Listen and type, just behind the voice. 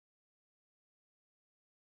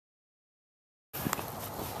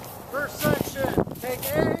First section, take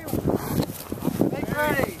aim. Make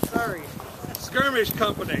ready, sorry. Skirmish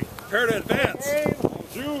company, prepare to advance. Aim.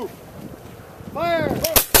 You. Fire.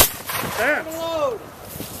 Advance. Load.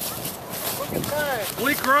 Look at time.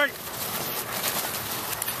 Bleak right.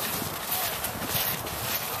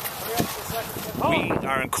 We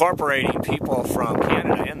are incorporating people from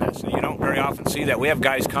Canada in this, and you don't very often see that. We have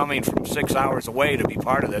guys coming from 6 hours away to be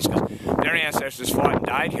part of this because their ancestors fought and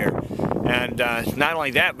died here. And not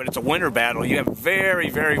only that, but it's a winter battle. You have very,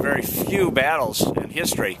 very, very few battles in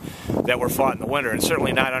history that were fought in the winter, and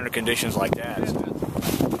certainly not under conditions like that.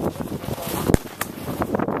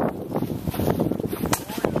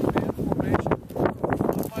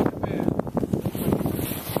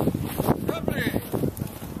 Company,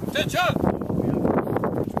 attention.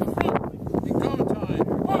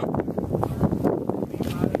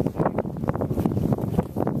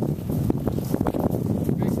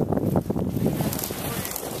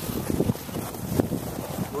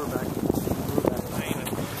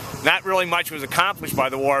 Not really much was accomplished by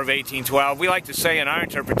the War of 1812. We like to say in our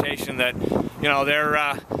interpretation that, you know,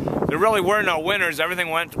 there really were no winners. Everything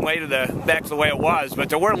went back to the way it was, but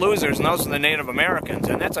there were losers, and those are the Native Americans,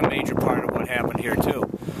 and that's a major part of what happened here too.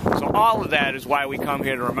 So all of that is why we come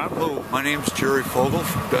here to remember. Hello, my name's Jerry Fogel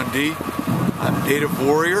from Dundee. I'm a native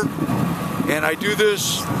warrior, and I do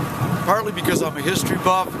this partly because I'm a history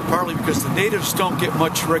buff, partly because the natives don't get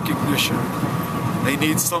much recognition. They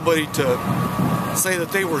need somebody to say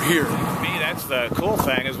that they were here. For me, that's the cool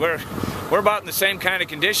thing, is we're about in the same kind of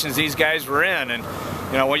conditions these guys were in, and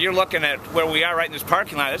you know, when you're looking at where we are right in this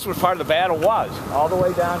parking lot, this is where part of the battle was, all the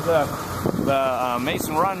way down to the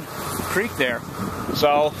Mason Run Creek there.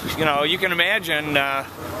 So, you know, you can imagine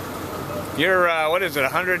you're, what is it,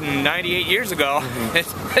 198 years ago,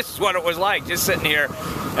 this is what it was like, just sitting here.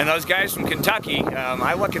 And those guys from Kentucky,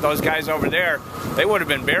 I look at those guys over there, they would have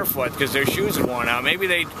been barefoot because their shoes are worn out. Maybe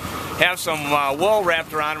they'd have some wool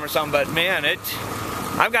wrapped around them or something, but man,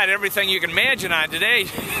 I've got everything you can imagine on today,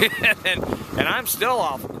 and I'm still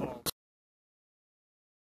awful.